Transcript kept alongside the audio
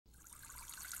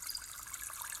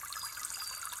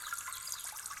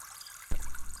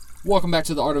Welcome back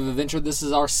to The Art of Adventure. This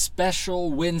is our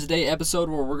special Wednesday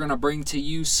episode where we're going to bring to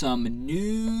you some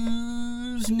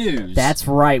news. That's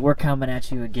right. We're coming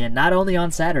at you again, not only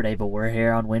on Saturday, but we're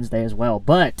here on Wednesday as well.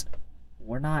 But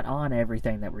we're not on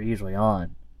everything that we're usually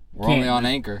on. We're only on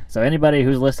Anchor. So anybody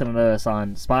who's listening to us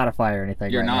on Spotify or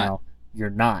anything now,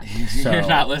 you're not. So, You're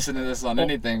not listening to this on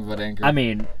anything but Anchor. I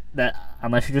mean, that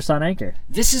unless you're just on Anchor.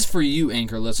 This is for you,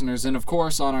 Anchor listeners. And, of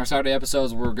course, on our Saturday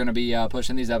episodes, we're going to be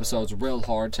pushing these episodes real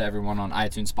hard to everyone on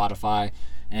iTunes, Spotify,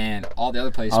 and all the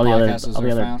other places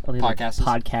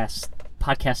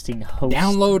podcasting hosts.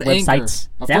 Download websites.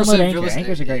 Anchor. Download Anchor.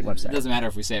 Anchor's a great website. It doesn't matter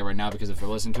if we say it right now because if they're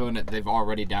listening to it, they've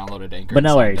already downloaded Anchor. But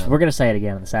no worries. We're going to say it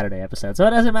again on the Saturday episode, so it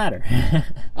doesn't matter.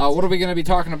 What are we going to be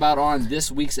talking about on this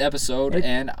week's episode?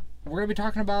 And we're going to be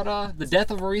talking about the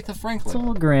death of Aretha Franklin. It's a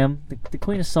little grim. The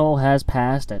Queen of Soul has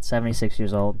passed at 76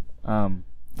 years old.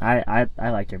 I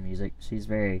liked her music. She's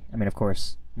very, of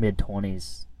course,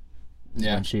 mid-20s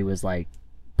when she was,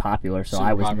 popular, so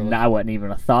I wasn't even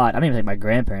a thought. I don't even think my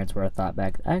grandparents were a thought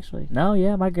back. Actually, no,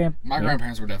 yeah, my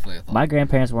grandparents were definitely a thought. My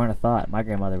grandparents weren't a thought. My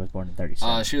grandmother was born in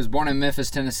 37. She was born in Memphis,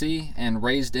 Tennessee, and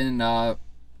raised in the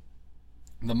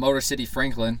Motor City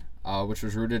Franklin, which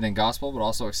was rooted in gospel, but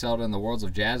also excelled in the worlds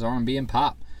of jazz, R&B, and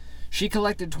pop. She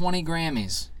collected 20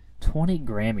 Grammys. 20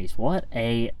 Grammys. What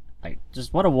a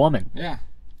woman. Yeah.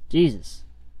 Jesus.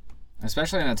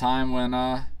 Especially in a time when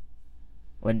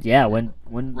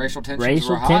racial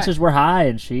tensions were high,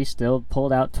 and she still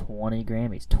pulled out 20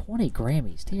 Grammys. 20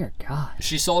 Grammys, dear God.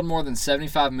 She sold more than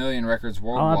 75 million records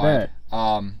worldwide. Oh,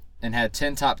 I bet. And had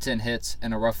 10 top 10 hits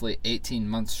in a roughly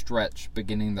 18-month stretch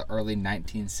beginning the early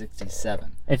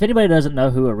 1967. If anybody doesn't know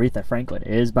who Aretha Franklin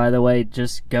is, by the way,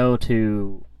 just go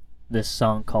to this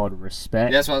song called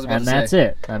Respect. That's what I was about to say. And that's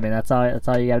it. That's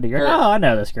all you got to do. You're I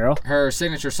know this girl. Her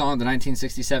signature song, the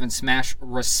 1967 smash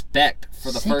Respect,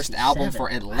 for the first album for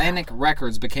Atlantic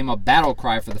Records, became a battle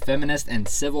cry for the feminist and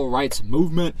civil rights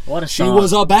movement. What a song. She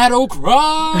was a battle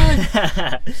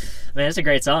cry! Man, it's a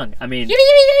great song. Of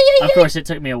course, it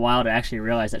took me a while to actually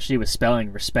realize that she was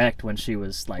spelling respect when she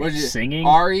was singing.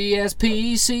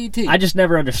 R-E-S-P-E-C-T. I just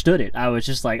never understood it. I was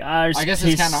just like, I guess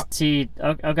it's kind of.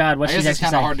 Oh God, what's she actually saying? I guess it's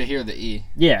kind of hard to hear the E.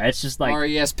 Yeah, it's just like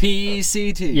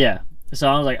R-E-S-P-E-C-T. Yeah. So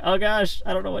I was like, oh gosh,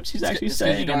 I don't know what she's actually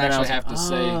saying. You don't actually have to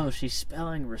say. Oh, she's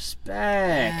spelling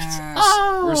respect. Yes.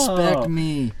 Oh, respect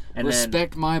me. And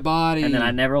respect my body. And then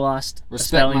I never lost respect a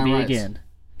spelling bee rights. again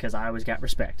because I always got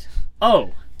respect.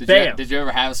 Oh. Did you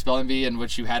ever have a spelling bee in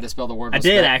which you had to spell the word respect? I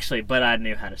did actually, but I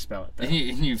knew how to spell it though.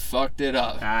 And you fucked it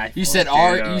up. You said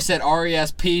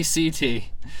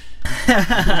R-E-S-P-C-T.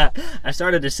 I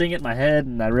started to sing it in my head,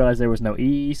 and I realized there was no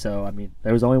E, so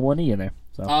there was only one E in there.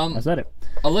 So I said it.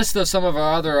 A list of some of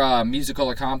our other musical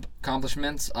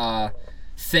accomplishments.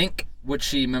 Think, which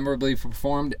she memorably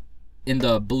performed in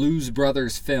the Blues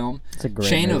Brothers film. It's a great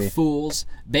Chain movie. of Fools,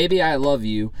 Baby I Love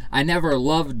You, I Never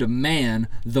Loved a Man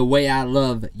the Way I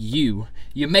Love You,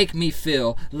 You Make Me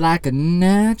Feel Like a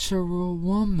Natural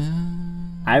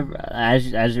Woman.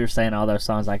 As you were saying all those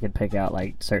songs, I could pick out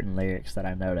certain lyrics that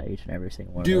I know to each and every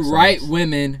single one of those Do right songs.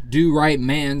 women, do right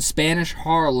man, Spanish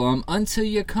Harlem, until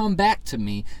you come back to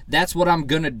me. That's what I'm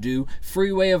gonna do.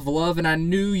 Freeway of Love, and I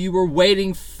knew you were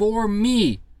waiting for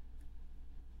me.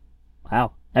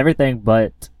 Wow. Everything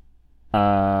but,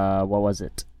 what was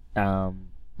it? Do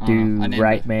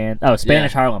right man. Oh,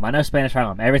 Spanish Harlem. I know Spanish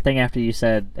Harlem. Everything after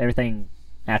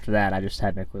that, I just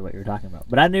had no clue what you were talking about.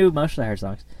 But I knew most of her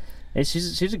songs.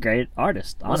 She's a great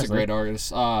artist, honestly. She's a great artist.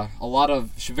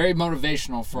 She's very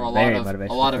motivational for a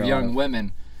lot of young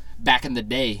women back in the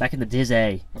day. Back in the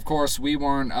Dizzy. Of course, we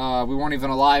weren't even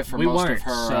alive for most of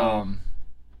her.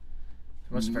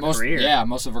 Most of her career. Yeah,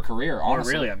 most of her career,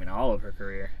 honestly. Or really, all of her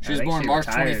career. She was born March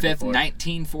 25th,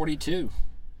 1942.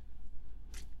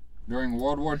 During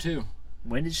World War II.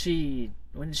 When did she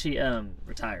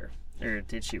retire? Or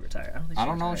did she retire? I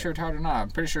don't know if she retired or not.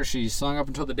 I'm pretty sure she sung up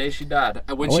until the day she died.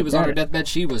 When she was on her deathbed,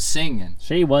 she was singing.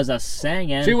 She was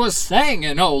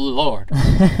singing, oh Lord.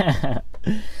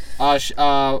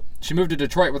 She moved to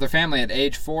Detroit with her family at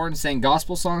age 4 and sang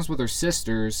gospel songs with her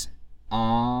sisters.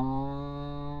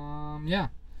 Yeah.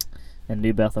 And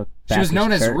New Bethel Baptist She was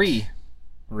known Church. as Ree.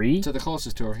 Ree? To the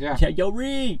closest to her, yeah. Yo,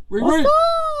 Ree! Ree!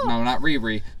 No, not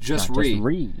Ree. Just Ree. Just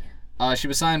Ree. She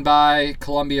was signed by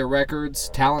Columbia Records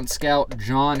talent scout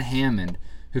John Hammond,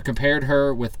 who compared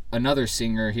her with another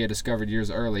singer he had discovered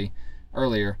years earlier,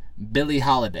 Billie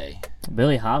Holiday.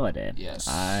 Billie Holiday? Yes.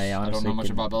 I honestly don't know much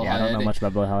about Billie Holiday. I don't know much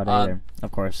about Billie Holiday either,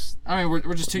 of course.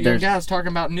 We're just two young guys talking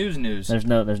about news. There's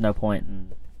no point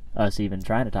in us even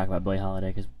trying to talk about Billie Holiday,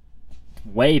 because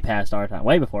way past our time,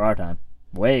 way before our time.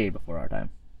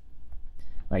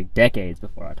 Like decades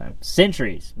before our time.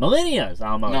 Centuries. Millennia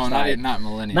almost. No, not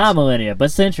millennia. Not millennia,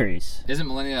 but centuries. Isn't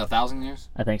millennia 1,000 years?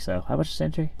 I think so. How much is a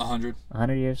century? 100.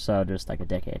 100 years? So just like a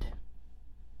decade.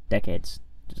 Decades.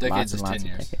 Just Decades is 10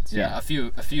 years. Decades. Yeah, a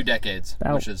few decades,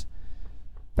 which is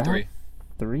 3.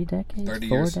 3 decades? 30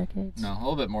 4 years. decades? No, a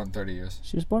little bit more than 30 years.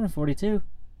 She was born in 42.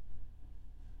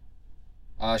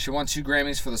 She won 2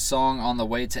 Grammys for the song, on the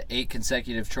way to 8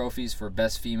 consecutive trophies for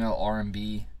Best Female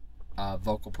R&B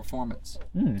vocal performance.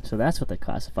 So that's what they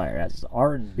classify her as, is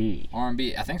R&B.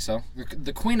 R&B, I think so.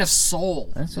 The Queen of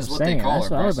Soul that's is what what they call that's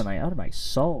her. What I would have been like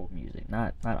soul music,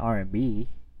 not R&B.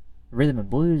 Rhythm and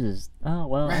blues is,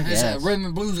 I guess. Rhythm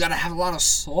and blues gotta have a lot of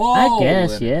soul. I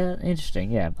guess, yeah.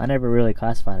 Interesting, yeah. I never really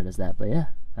classified it as that, but yeah,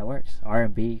 that works.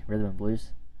 R&B, rhythm and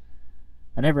blues.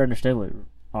 I never understood what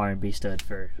R&B stood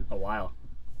for a while.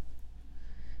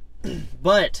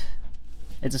 But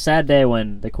it's a sad day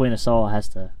when the Queen of Soul has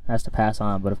to pass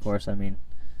on. But of course, I mean,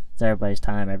 it's everybody's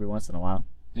time every once in a while.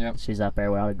 Yep. She's up there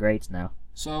with all the greats now.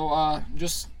 So,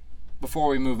 just before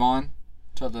we move on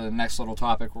to the next little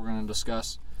topic we're going to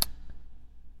discuss,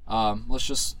 let's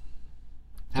just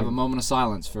have a moment of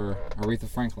silence for Aretha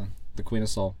Franklin, the Queen of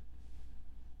Soul.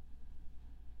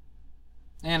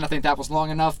 And I think that was long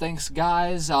enough. Thanks,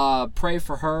 guys. Pray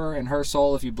for her and her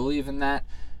soul if you believe in that.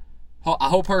 I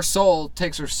hope her soul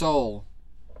takes her soul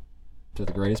to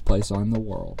the greatest place on the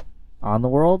world. On the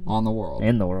world? On the world.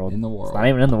 In the world. In the world. It's not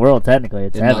even in the world, technically.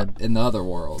 It's heaven. In the other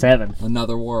world. It's heaven.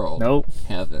 Another world. Nope.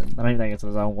 Heaven. I don't even think it's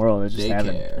his own world. It's just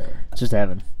heaven. Daycare. It's just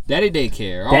heaven. Daddy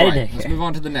daycare. All Daddy right, daycare. let's move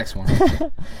on to the next one.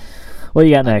 What do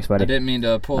you got next, buddy? I didn't mean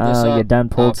to pull this up. You done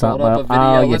pulled something up. up. A video.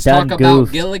 Oh, you Let's done talk goofed.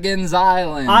 about Gilligan's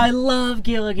Island. I love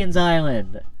Gilligan's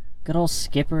Island. Good old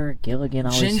Skipper Gilligan.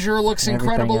 Always Ginger looks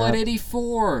incredible at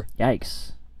 84.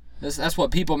 Yikes. That's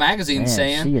what People Magazine's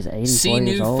saying. She is 84 See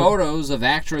years new old. photos of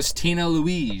actress Tina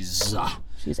Louise.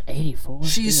 She's 84.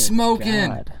 She's smoking.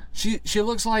 God. She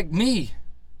looks like me.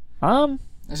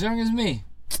 As young as me.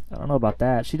 I don't know about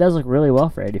that. She does look really well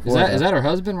for 84. Is that her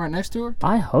husband right next to her?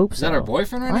 I hope so. Is that her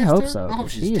boyfriend right I next to her? hope so. I hope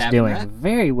she's She's tapping doing that.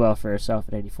 very well for herself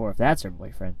at 84. If that's her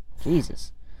boyfriend,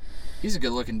 Jesus. He's a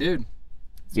good looking dude.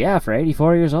 Yeah, for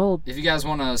 84 years old. If you guys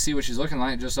want to see what she's looking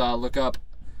like, just look up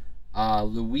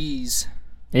Louise.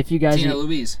 If you guys, Tina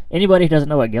Louise. Anybody who doesn't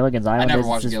know what Gilligan's Island never is,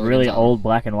 watched it's this Gilligan's really Island. old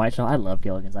black and white show. I love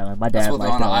Gilligan's Island. My dad That's what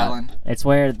liked it on a lot. island. It's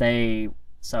where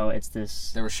it's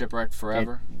this. They were shipwrecked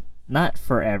forever. Not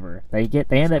forever. They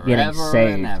end up getting Forever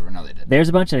saved. and ever. No, they didn't. There's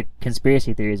a bunch of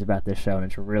conspiracy theories about this show, and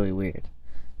it's really weird.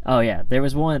 Oh yeah, there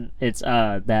was one. It's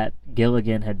that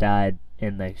Gilligan had died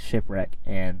in the shipwreck,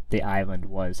 and the island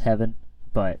was heaven,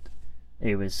 but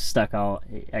it was stuck all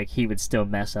like he would still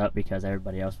mess up because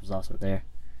everybody else was also there.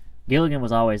 Gilligan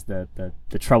was always the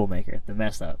troublemaker, the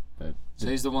mess up. So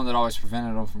he's the one that always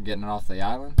prevented them from getting off the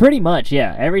island? Pretty much,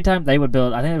 yeah. Every time they would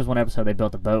build, I think there was one episode they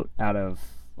built a boat out of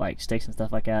like sticks and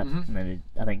stuff like that, and then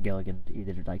I think Gilligan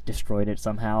either like destroyed it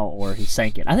somehow or he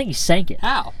sank it. I think he sank it.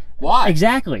 How? Why?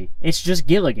 Exactly. It's just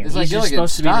Gilligan. It's He's like just Gilligan,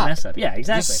 supposed to be the stop. mess up. Yeah,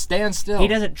 exactly. Just stand still. He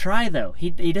doesn't try though. He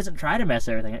doesn't try to mess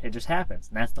everything. It just happens,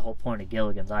 and that's the whole point of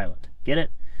Gilligan's Island. Get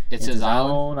it? It's his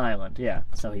island? own island. Yeah.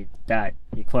 So he died.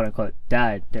 He quote unquote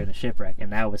died during the shipwreck,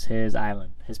 and that was his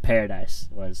island. His paradise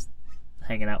was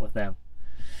hanging out with them.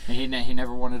 And he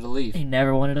never wanted to leave. He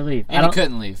never wanted to leave. And he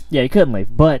couldn't leave. Yeah, he couldn't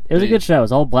leave. But it was a Yeah. good show. It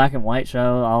was all black and white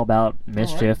show, all about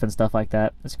mischief and stuff like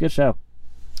that. It's a good show.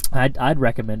 I'd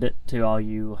recommend it to all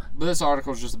you But this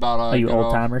article is just about all you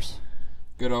old timers.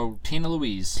 Good old Tina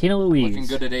Louise. Tina Louise. Looking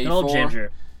good at 84. Good old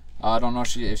Ginger. I don't know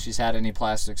if she's had any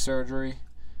plastic surgery.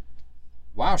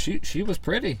 Wow, she was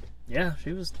pretty. Yeah,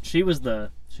 she was the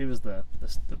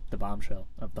bombshell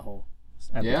of the whole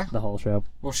the whole show.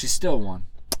 Well, she's still one.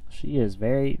 She is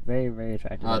very, very, very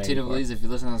attractive. at Tina 84. Louise, if you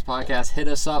listen to this podcast, hit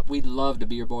us up. We'd love to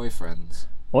be your boyfriends.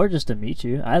 Or just to meet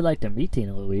you. I'd like to meet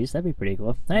Tina Louise. That'd be pretty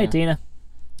cool. Hey, Yeah. Tina.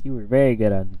 You were very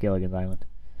good on Gilligan's Island.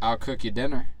 I'll cook you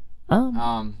dinner.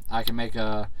 I can make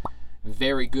a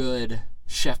very good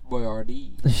Chef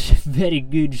Boyardee. Very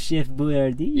good Chef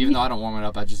Boyardee. Even though I don't warm it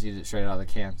up, I just eat it straight out of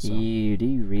the can. So. You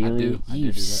do really? I You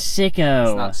do that. sicko.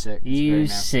 It's not sick. It's You very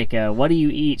nasty. sicko. What do you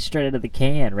eat straight out of the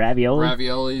can? Ravioli?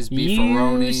 Raviolis, You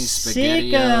beefaroni,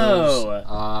 sicko.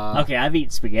 SpaghettiOs. Okay, I've eaten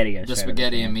SpaghettiOs. The straight out of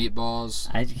spaghetti can. and meatballs.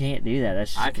 I can't do that.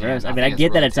 That's just I can. gross. I I mean, I think it's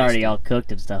get that real it's already tasty. all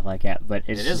cooked and stuff like that, but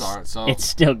it's It is just- art, so it's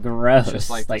still gross. it's just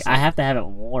like this, I have to have it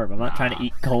warm. I'm not trying to Nah.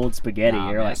 eat cold spaghetti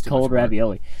Nah, or man, like it's too cold much work.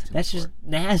 ravioli. too That's much just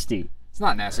nasty. It's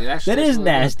not nasty. It actually That tastes is really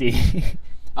good. nasty.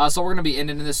 So we're gonna be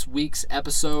ending this week's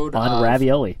episode On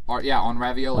ravioli. on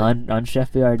ravioli. On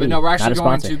Chef Boyardee. But no, we're Not actually a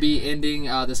going sponsor. to be ending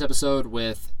this episode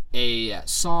with a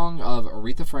song of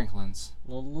Aretha Franklin's.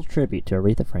 A little tribute to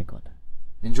Aretha Franklin.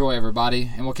 Enjoy,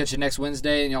 everybody. And we'll catch you next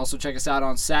Wednesday. And you also check us out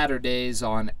on Saturdays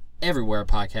on everywhere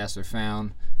podcasts are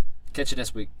found. Catch you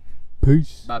next week.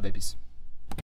 Peace. Bye, babies.